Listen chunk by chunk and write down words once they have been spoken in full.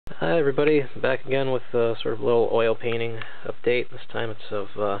Hi everybody, back again with sort of a little oil painting update. This time it's of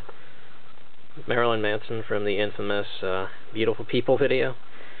Marilyn Manson from the infamous Beautiful People video.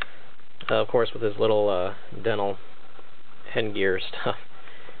 Of course with his little dental headgear stuff.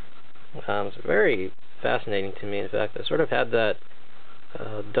 It's very fascinating to me. In fact, I sort of had that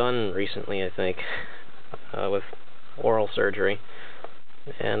done recently, I think, with oral surgery.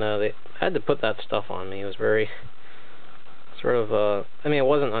 And they had to put that stuff on me. It was very sort of, I mean, it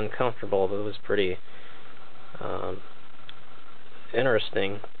wasn't uncomfortable, but it was pretty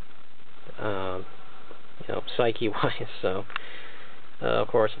interesting, psyche-wise. So, of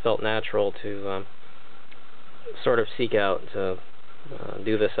course, it felt natural to sort of seek out to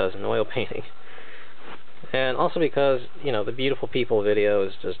do this as an oil painting. And also because, the Beautiful People video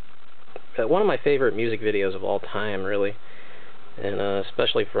is just one of my favorite music videos of all time, really. And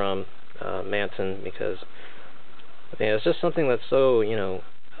especially from Manson, because I mean, it's just something that's so, a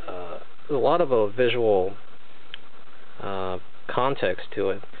lot of a visual context to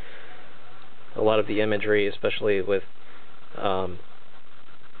it. A lot of the imagery, especially with just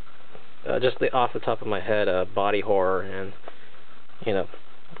off the top of my head, body horror and,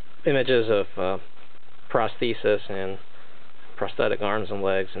 images of prosthesis and prosthetic arms and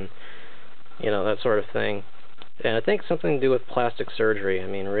legs and, that sort of thing. And I think something to do with plastic surgery. I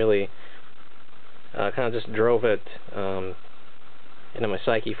mean, really kind of just drove it into my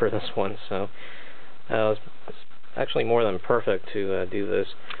psyche for this one. So it's actually more than perfect to do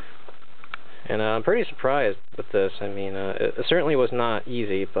this. And I'm pretty surprised with this. I mean, it certainly was not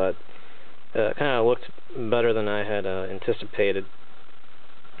easy, but it kind of looked better than I had anticipated.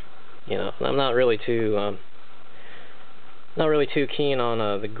 I'm not really too keen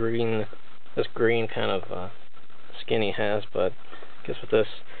on this green kind of skin he has, but I guess with this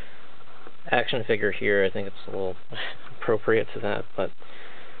action figure here, I think it's a little appropriate to that. But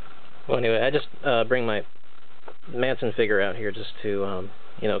well, anyway, I just bring my Manson figure out here just to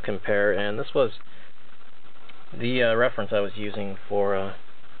compare, and this was the reference I was using for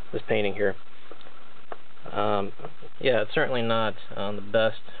this painting here. Yeah, it's certainly not the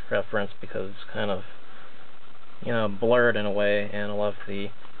best reference because it's kind of blurred in a way, and a lot of the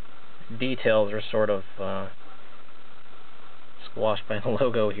details are sort of squashed by the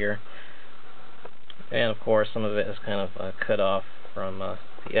logo here. And of course, some of it is kind of cut off from the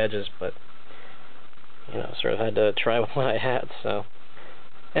edges, but sort of had to try with what I had. So,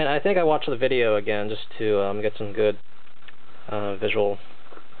 and I think I watched the video again just to get some good visual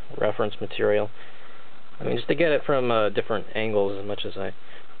reference material. I mean, just to get it from different angles as much as I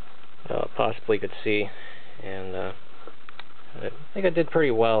possibly could see, and I think I did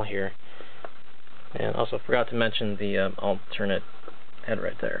pretty well here. And also forgot to mention the alternate head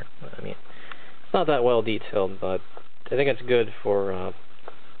right there. I mean, it's not that well detailed, but I think it's good for,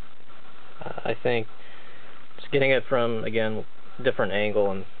 I think, just getting it from, again, different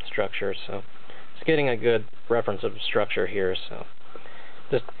angle and structure, so it's getting a good reference of structure here, so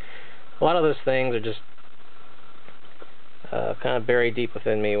just a lot of those things are just kind of buried deep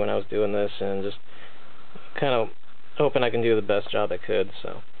within me when I was doing this, and just kind of hoping I can do the best job I could,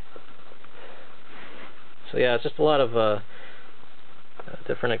 so yeah, it's just a lot of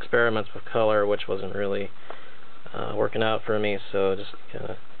different experiments with color, which wasn't really working out for me, so just kind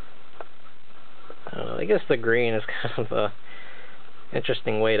of, I don't know, I guess the green is kind of a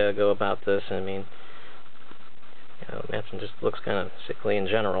interesting way to go about this. I mean, Manson just looks kind of sickly in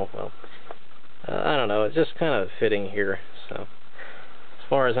general. Well, I don't know, it's just kind of fitting here, so as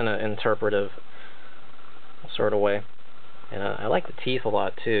far as in an interpretive sort of way. And I like the teeth a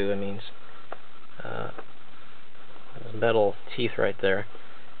lot too. I mean, those metal teeth right there.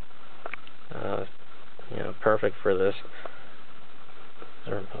 Perfect for this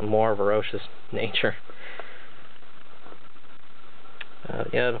sort of a more ferocious nature.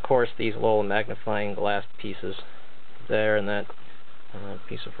 Yeah, of course, these little magnifying glass pieces there, and that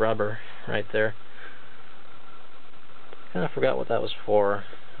piece of rubber right there. Kind of forgot what that was for.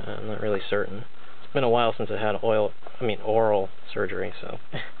 I'm not really certain. It's been a while since I had oral surgery, so.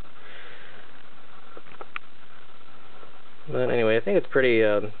 But anyway, I think it's pretty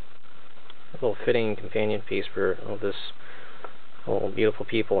a little fitting companion piece for all this whole Beautiful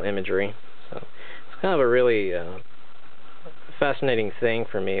People imagery. So it's kind of a really fascinating thing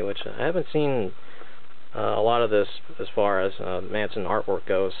for me, which I haven't seen a lot of this as far as Manson artwork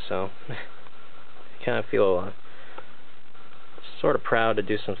goes. So I kind of feel sort of proud to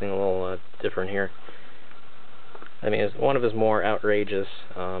do something a little different here. I mean, it's one of his more outrageous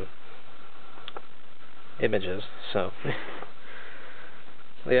images, so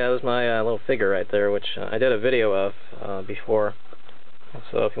yeah, it was my little figure right there, which I did a video of before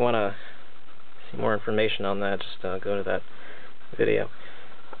So if you want to see more information on that, just go to that video.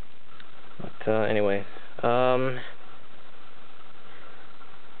 But anyway,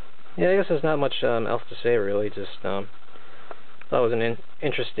 yeah, I guess there's not much else to say really. Just thought it was an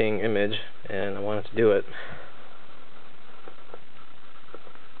interesting image, and I wanted to do it.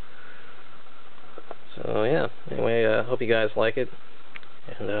 So yeah, anyway, hope you guys like it,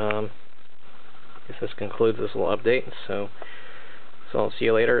 and I guess this concludes this little update. So I'll see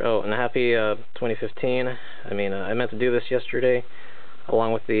you later. Oh, and happy 2015. I mean, I meant to do this yesterday,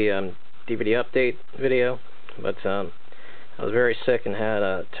 along with the DVD update video, but I was very sick and had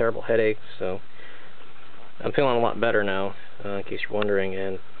a terrible headache, so I'm feeling a lot better now, in case you're wondering,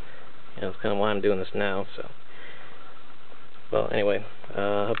 and that's kind of why I'm doing this now. So, well, anyway,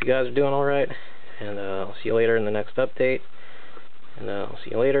 hope you guys are doing all right, and I'll see you later in the next update, and I'll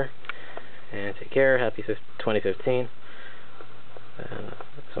see you later, and take care. Happy 2015.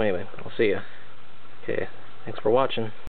 So anyway, I'll see you. Okay, thanks for watching.